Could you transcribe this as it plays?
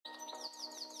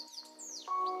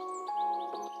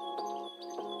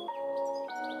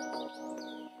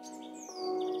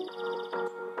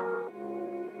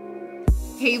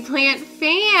Hey plant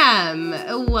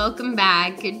fam! Welcome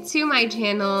back to my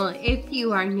channel. If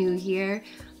you are new here,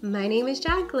 my name is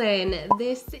Jaclynn.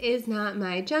 This is not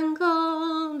my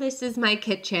jungle, this is my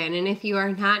kitchen. And if you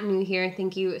are not new here,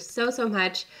 thank you so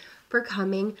much for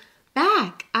coming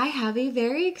back. I have a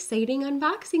very exciting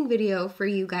unboxing video for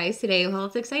you guys today. Well,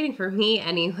 it's exciting for me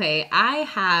anyway. I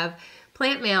have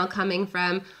plant mail coming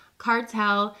from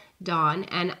Kartel, Daun,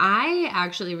 and I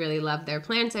actually really love their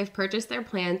plants. I've purchased their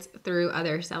plants through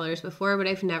other sellers before, but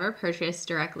I've never purchased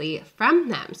directly from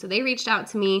them. So they reached out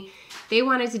to me. They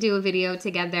wanted to do a video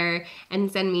together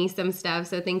and send me some stuff.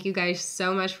 So thank you guys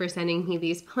so much for sending me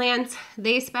these plants.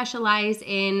 They specialize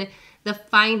in the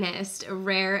finest,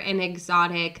 rare, and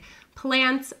exotic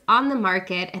plants on the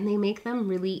market, and they make them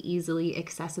really easily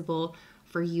accessible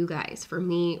for you guys, for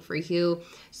me, for you.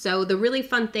 So the really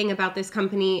fun thing about this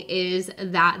company is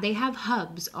that they have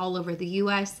hubs all over the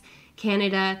US,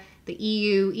 Canada, the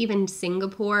EU, even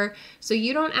Singapore. So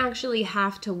you don't actually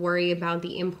have to worry about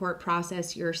the import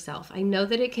process yourself. I know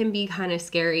that it can be kind of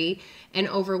scary and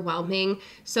overwhelming.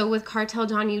 So with Kartel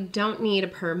Daun, you don't need a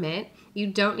permit. You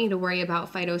don't need to worry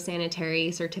about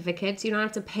phytosanitary certificates. You don't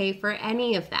have to pay for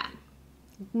any of that.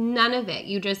 None of it.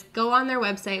 You just go on their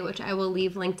website, which I will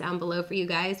leave linked down below for you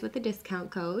guys with a discount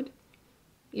code.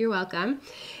 You're welcome.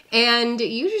 And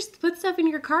you just put stuff in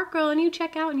your cart, girl, and you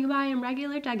check out and you buy them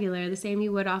regular, the same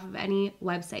you would off of any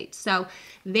website. So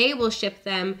they will ship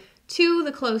them to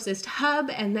the closest hub,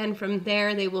 and then from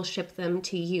there they will ship them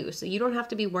to you. So you don't have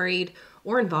to be worried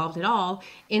or involved at all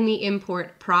in the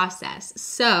import process.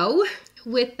 So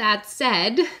with that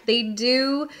said, they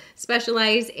do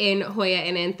specialize in Hoya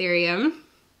and Anthurium,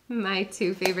 my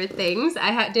two favorite things.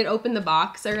 I did open the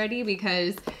box already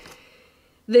because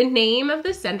the name of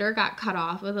the sender got cut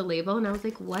off of the label, and I was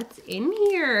like, what's in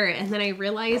here? And then I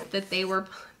realized that they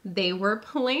were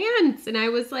plants, and I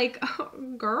was like, oh,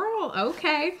 girl,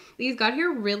 okay. These got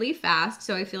here really fast,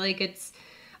 so I feel like it's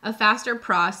a faster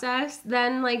process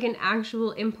than like an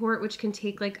actual import, which can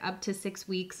take like up to 6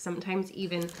 weeks, sometimes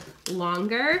even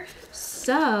longer.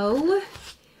 So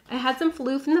I had some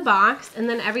floof in the box, and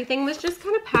then everything was just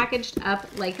kind of packaged up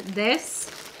like this.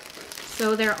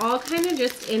 So they're all kind of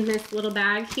just in this little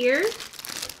bag here.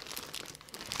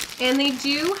 And they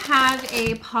do have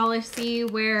a policy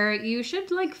where you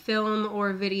should like film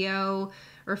or video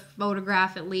or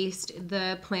photograph at least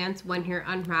the plants when you're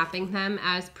unwrapping them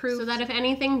as proof, so that if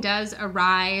anything does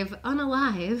arrive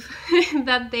unalive,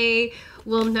 that they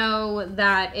will know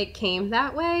that it came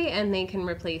that way and they can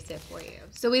replace it for you.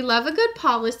 So we love a good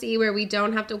policy where we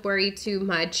don't have to worry too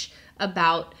much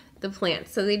about the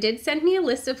plants. So they did send me a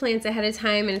list of plants ahead of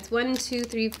time, and it's 1, 2,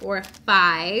 3, 4,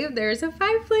 5. There's 5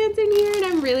 plants in here, and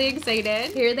I'm really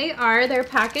excited. Here they are. They're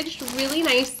packaged really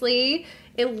nicely.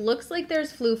 It looks like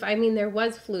there's floof. I mean, there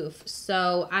was floof.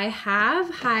 So I have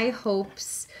high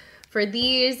hopes for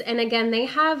these. And again, they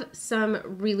have some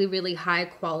really high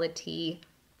quality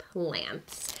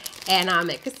plants. And I'm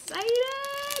excited.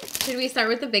 Should we start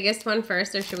with the biggest one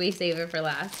first, or should we save it for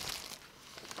last?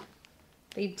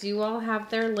 They do all have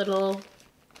their little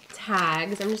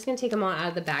tags. I'm just going to take them all out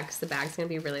of the bag because the bag's going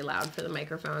to be really loud for the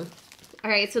microphone. All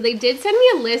right, so they did send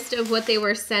me a list of what they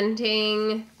were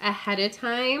sending ahead of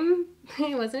time.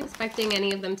 I wasn't expecting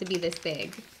any of them to be this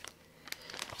big.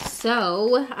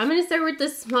 So I'm gonna start with the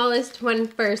smallest one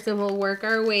first, and we'll work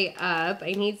our way up.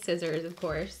 I need scissors, of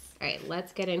course. All right,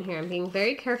 let's get in here. I'm being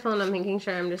very careful, and I'm making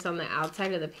sure I'm just on the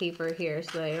outside of the paper here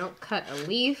so that I don't cut a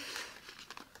leaf.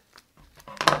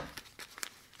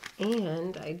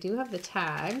 And I do have the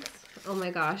tags. Oh my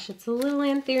gosh, it's a little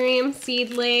Anthurium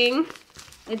seedling.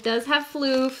 It does have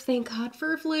floof. Thank God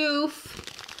for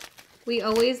floof. We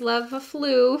always love a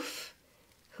floof.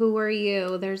 Who are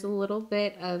you? There's a little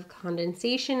bit of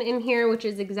condensation in here, which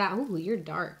is oh, you're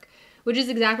dark. Which is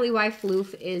exactly why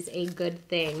floof is a good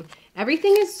thing.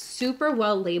 Everything is super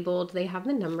well labeled. They have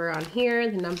the number on here,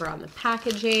 the number on the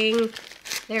packaging.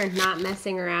 They're not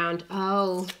messing around.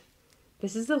 Oh,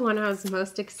 this is the one I was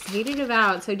most excited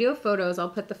about. So I do have photos. I'll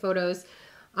put the photos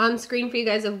on screen for you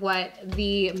guys of what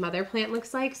the mother plant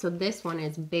looks like. So this one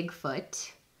is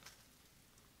Bigfoot.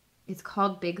 It's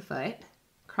called Bigfoot,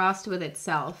 crossed with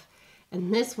itself.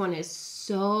 And this one is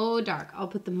so dark. I'll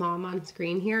put the mom on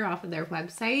screen here off of their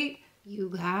website.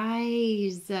 You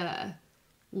guys,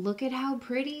 look at how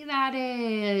pretty that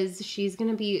is. She's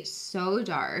gonna be so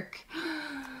dark.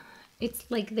 It's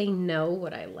like they know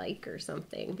what I like or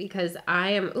something, because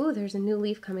I am, oh, there's a new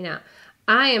leaf coming out.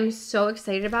 I am so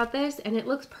excited about this, and it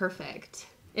looks perfect.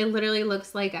 It literally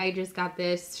looks like I just got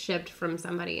this shipped from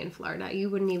somebody in Florida.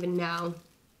 You wouldn't even know.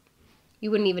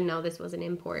 You wouldn't even know this was an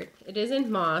import. It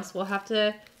isn't moss. We'll have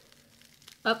to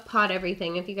up pot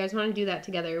everything. If you guys want to do that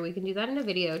together, we can do that in a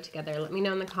video together. Let me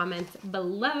know in the comments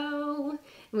below.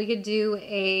 We could do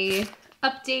a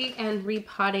update and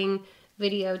repotting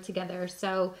video together.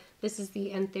 So this is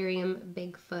the Anthurium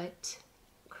Bigfoot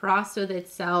crossed with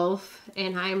itself,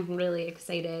 and I'm really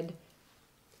excited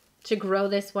to grow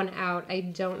this one out. I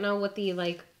don't know what the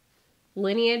like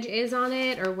lineage is on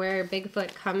it or where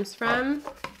Bigfoot comes from,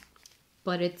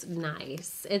 but it's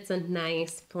nice. It's a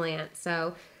nice plant.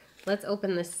 So let's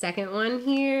open the second one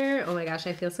here. Oh my gosh,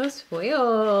 I feel so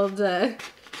spoiled.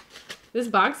 This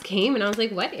box came and I was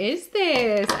like, what is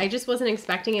this? I just wasn't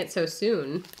expecting it so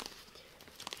soon.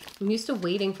 I'm used to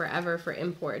waiting forever for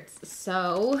imports.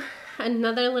 So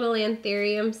another little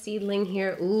Anthurium seedling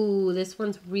here. Ooh, this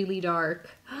one's really dark.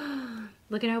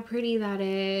 Look at how pretty that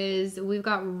is. We've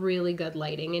got really good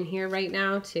lighting in here right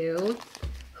now too.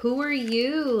 Who are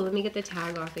you? Let me get the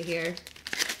tag off of here.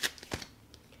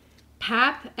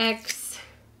 Pap X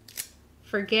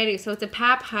Forgetti. So it's a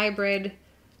Pap hybrid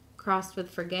crossed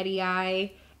with Forgetti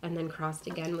Eye and then crossed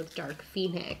again with Dark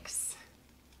Phoenix.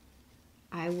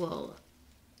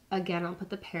 Again, I'll put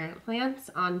the parent plants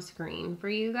on screen for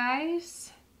you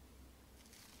guys.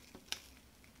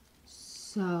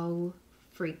 So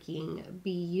freaking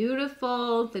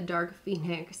beautiful. The Dark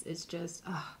Phoenix is just,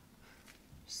 oh,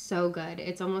 so good.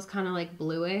 It's almost kind of like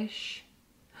bluish.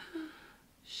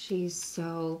 She's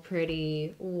so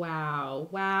pretty. Wow,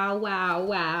 wow, wow,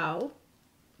 wow.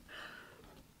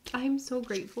 I'm so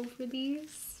grateful for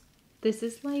these. This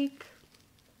is like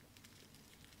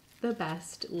the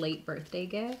best late birthday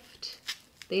gift.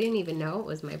 They didn't even know it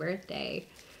was my birthday.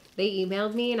 They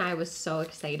emailed me and I was so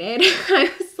excited.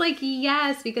 I was like,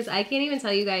 yes, because I can't even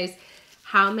tell you guys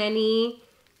how many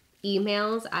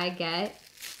emails I get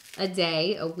a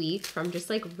day, a week from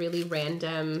just like really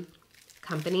random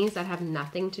companies that have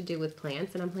nothing to do with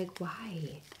plants. And I'm like,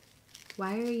 why?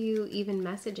 Why are you even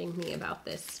messaging me about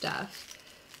this stuff?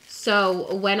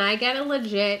 So when I get a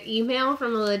legit email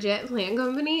from a legit plant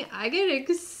company, I get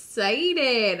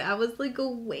excited. I was like,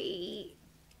 wait,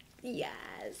 yes,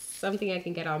 something I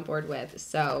can get on board with.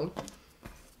 So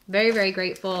very, very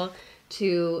grateful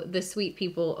to the sweet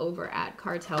people over at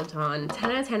Kartel Daun.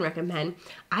 10 out of 10 recommend.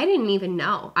 I didn't even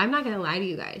know. I'm not going to lie to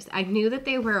you guys. I knew that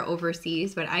they were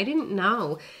overseas, but I didn't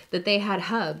know that they had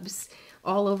hubs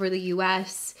all over the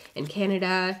US and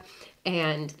Canada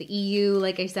and the EU,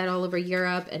 like I said, all over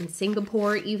Europe and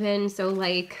Singapore even. So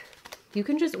like you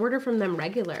can just order from them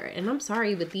regular. And I'm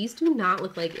sorry, but these do not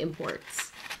look like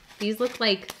imports. These look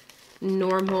like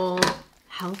normal,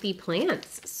 healthy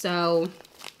plants. So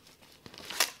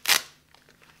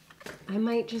I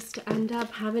might just end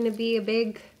up having to be a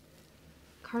big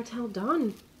Kartel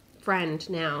Daun friend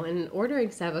now and ordering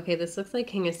stuff. Okay, this looks like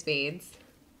King of Spades.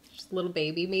 Just a little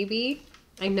baby maybe.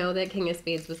 I know that King of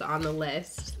Spades was on the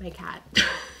list. My cat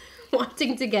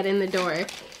wanting to get in the door.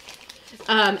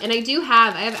 And I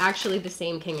have actually the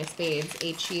same King of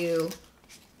Spades, HU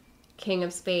King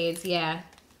of Spades, yeah,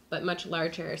 but much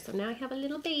larger. So now I have a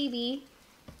little baby.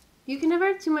 You can never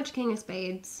have too much King of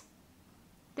Spades.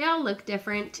 They all look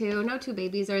different too. No two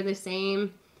babies are the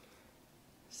same.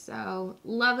 So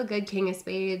love a good King of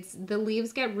Spades. The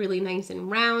leaves get really nice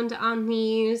and round on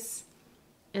these.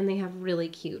 And they have really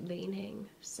cute veining.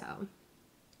 So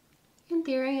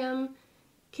Anthurium,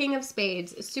 King of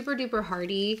Spades, super duper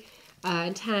hardy.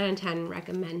 10 out of 10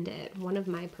 recommend it. One of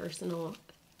my personal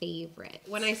favorites.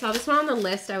 When I saw this one on the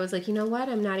list, I was like, you know what?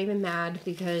 I'm not even mad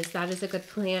because that is a good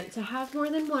plant to have more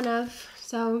than one of.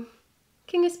 So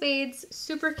King of Spades,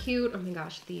 super cute. Oh my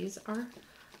gosh, these are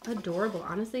adorable.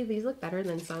 Honestly, these look better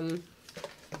than some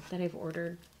that I've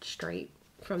ordered straight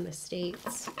from the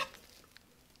States.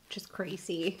 Just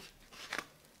crazy.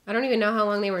 I don't even know how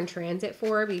long they were in transit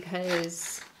for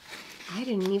because I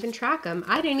didn't even track them.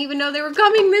 I didn't even know they were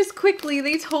coming this quickly.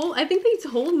 I think they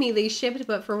told me they shipped,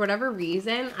 but for whatever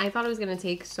reason, I thought it was gonna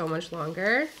take so much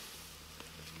longer.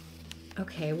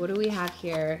 Okay, what do we have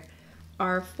here?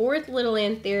 Our fourth little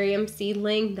Anthurium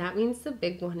seedling. That means the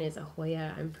big one is a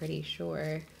Hoya, I'm pretty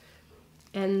sure.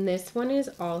 And this one is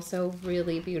also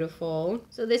really beautiful.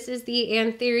 So this is the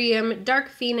Anthurium Dark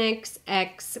Phoenix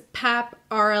X Pap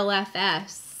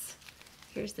RLFS.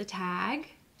 Here's the tag,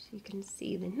 so you can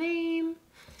see the name.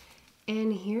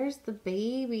 And here's the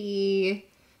baby.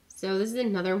 So this is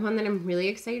another one that I'm really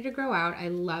excited to grow out. I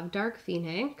love Dark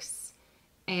Phoenix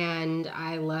and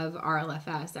I love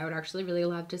RLFS. I would actually really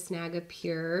love to snag a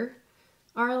pure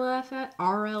RLFS,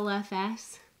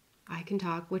 I can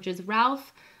talk, which is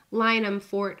Ralph Lynham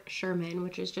Fort Sherman,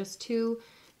 which is just two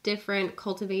different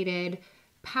cultivated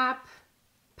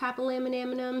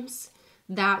papillaminums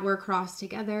that were crossed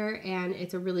together, and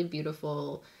it's a really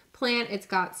beautiful plant, it's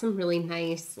got some really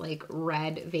nice like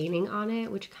red veining on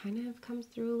it, which kind of comes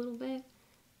through a little bit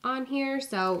on here.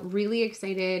 So really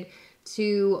excited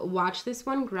to watch this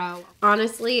one grow.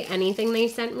 Honestly, anything they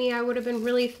sent me, I would have been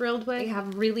really thrilled with. They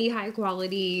have really high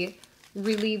quality,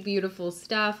 really beautiful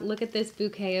stuff. Look at this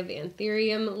bouquet of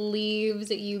Anthurium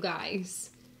leaves, you guys.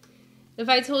 If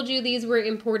I told you these were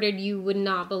imported, you would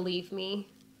not believe me.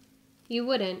 You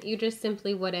wouldn't. You just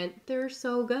simply wouldn't. They're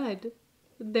so good.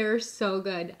 They're so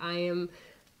good. I am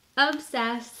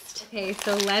obsessed. Okay,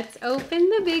 so let's open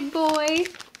the big boy.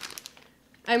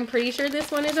 I'm pretty sure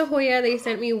this one is a Hoya. They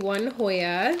sent me one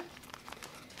Hoya.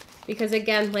 Because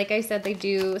again, like I said, they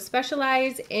do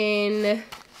specialize in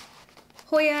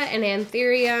Hoya and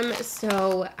Anthurium.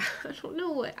 So I don't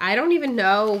know what, I don't even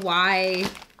know why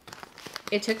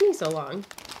it took me so long.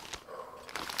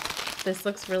 This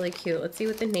looks really cute. Let's see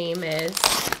what the name is.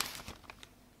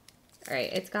 All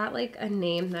right, it's got like a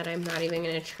name that I'm not even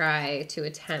gonna try to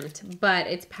attempt, but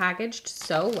it's packaged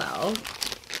so well.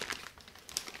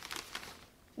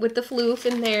 With the floof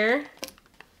in there.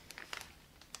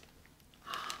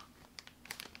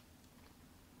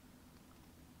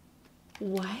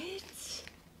 What?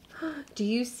 Do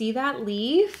you see that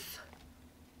leaf?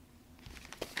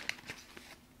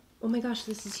 Oh my gosh,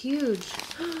 this is huge.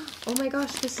 Oh my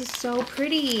gosh, this is so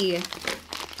pretty.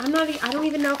 I don't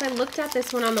even know if I looked at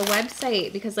this one on the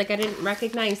website because like I didn't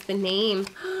recognize the name.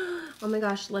 Oh my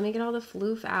gosh, let me get all the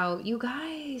floof out. You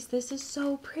guys, this is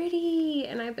so pretty.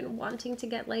 And I've been wanting to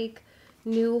get like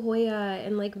new Hoya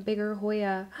and like bigger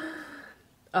Hoya.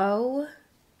 Oh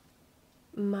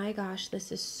my gosh,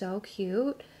 this is so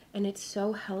cute. And it's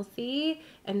so healthy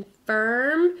and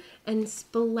firm and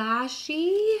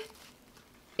splashy.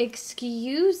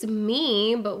 Excuse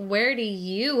me, but where do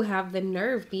you have the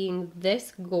nerve being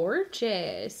this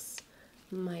gorgeous?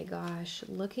 My gosh,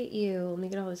 look at you. Let me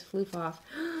get all this floof off.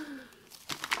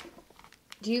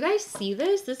 Do you guys see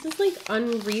this? This is like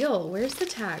unreal. Where's the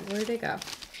tag? Where'd it go?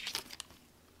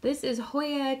 This is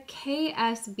Hoya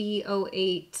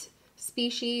KSB08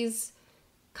 species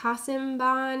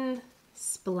Kasimban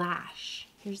Splash.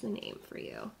 Here's the name for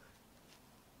you.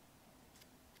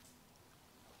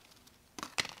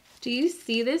 Do you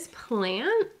see this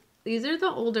plant? These are the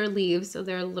older leaves, so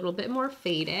they're a little bit more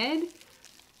faded.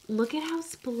 Look at how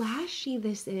splashy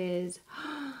this is.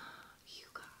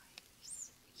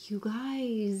 You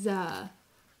guys,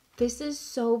 this is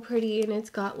so pretty, and it's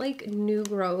got like new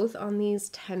growth on these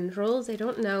tendrils. I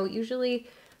don't know, usually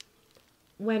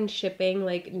when shipping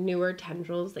like newer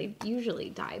tendrils, they usually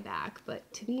die back,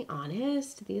 but to be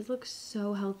honest, these look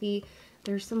so healthy.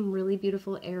 There's some really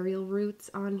beautiful aerial roots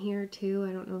on here too.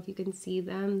 I don't know if you can see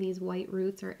them. These white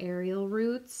roots are aerial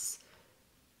roots.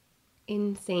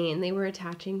 Insane. They were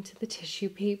attaching to the tissue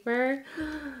paper.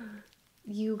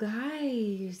 You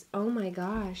guys, oh my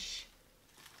gosh.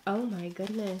 Oh my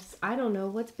goodness. I don't know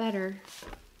what's better.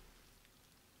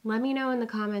 Let me know in the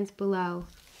comments below.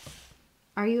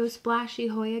 Are you a splashy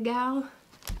Hoya gal?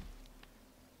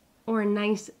 Or a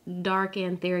nice dark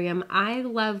Anthurium? I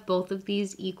love both of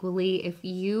these equally. If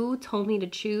you told me to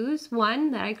choose one,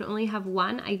 that I could only have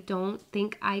one, I don't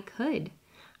think I could.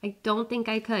 I don't think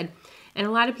I could. And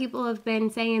a lot of people have been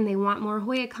saying they want more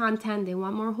Hoya content,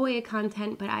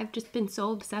 but I've just been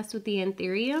so obsessed with the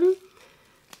Anthurium.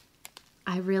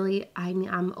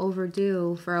 I'm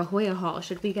overdue for a Hoya haul.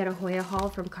 Should we get a Hoya haul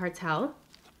from Kartel?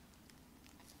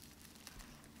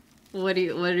 What do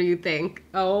you think?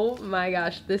 Oh my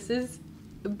gosh, this is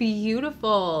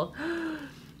beautiful.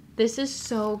 This is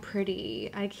so pretty.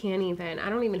 I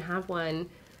don't even have one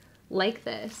like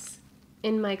this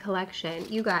in my collection.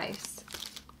 You guys,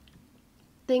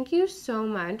 thank you so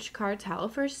much,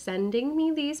 Kartel, for sending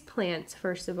me these plants.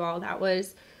 First of all, that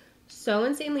was so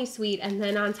insanely sweet. And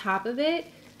then on top of it,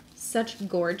 such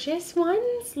gorgeous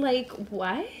ones. Like,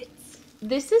 what?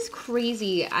 This is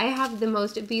crazy. I have the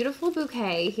most beautiful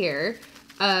bouquet here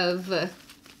of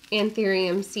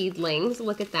Anthurium seedlings.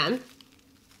 Look at them.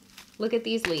 Look at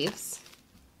these leaves.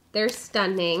 They're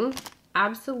stunning.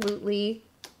 Absolutely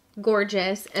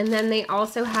gorgeous. And then they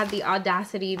also had the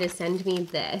audacity to send me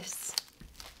this.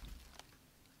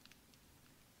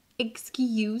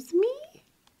 Excuse me?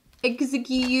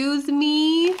 Excuse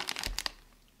me?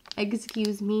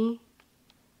 Excuse me?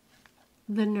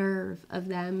 The nerve of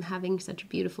them having such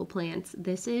beautiful plants.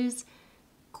 This is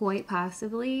quite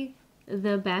possibly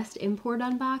the best import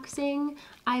unboxing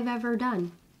I've ever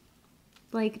done.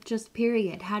 Like, just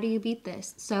period. How do you beat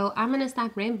this? So I'm gonna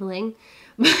stop rambling,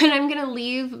 but I'm gonna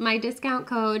leave my discount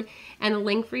code and a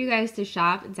link for you guys to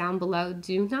shop down below.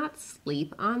 Do not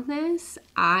sleep on this.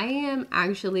 I am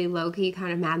actually low-key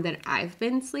kind of mad that I've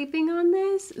been sleeping on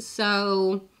this.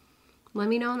 So Let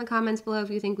me know in the comments below if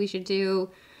you think we should do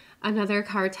another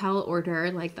Kartel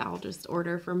order, like that I'll just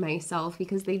order for myself,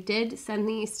 because they did send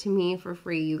these to me for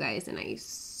free, you guys, and I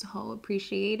so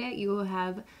appreciate it. You will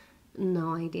have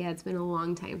no idea. It's been a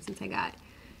long time since I got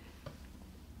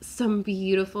some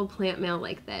beautiful plant mail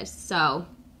like this. So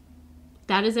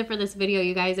that is it for this video,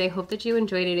 you guys. I hope that you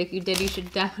enjoyed it. If you did, you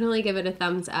should definitely give it a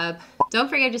thumbs up. Don't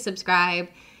forget to subscribe.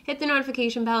 Hit the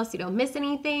notification bell so you don't miss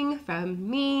anything from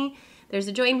me. There's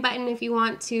a join button if you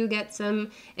want to get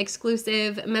some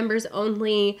exclusive members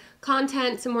only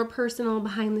content, some more personal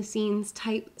behind the scenes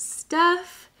type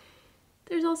stuff.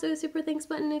 There's also a super thanks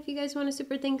button if you guys want to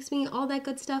super thanks me, all that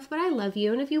good stuff. But I love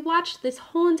you. And if you watched this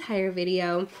whole entire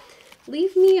video,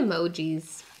 leave me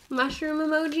emojis, mushroom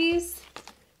emojis.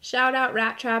 Shout out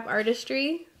Rat Trap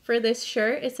Artistry for this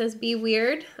shirt. It says be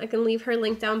weird. I can leave her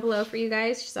link down below for you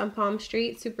guys. She's on Palm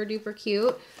Street, super duper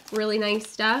cute, really nice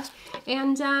stuff.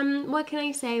 And what can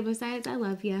I say besides I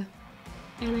love you,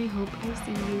 and I hope I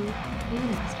see you in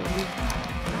the next one.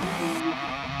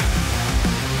 Bye.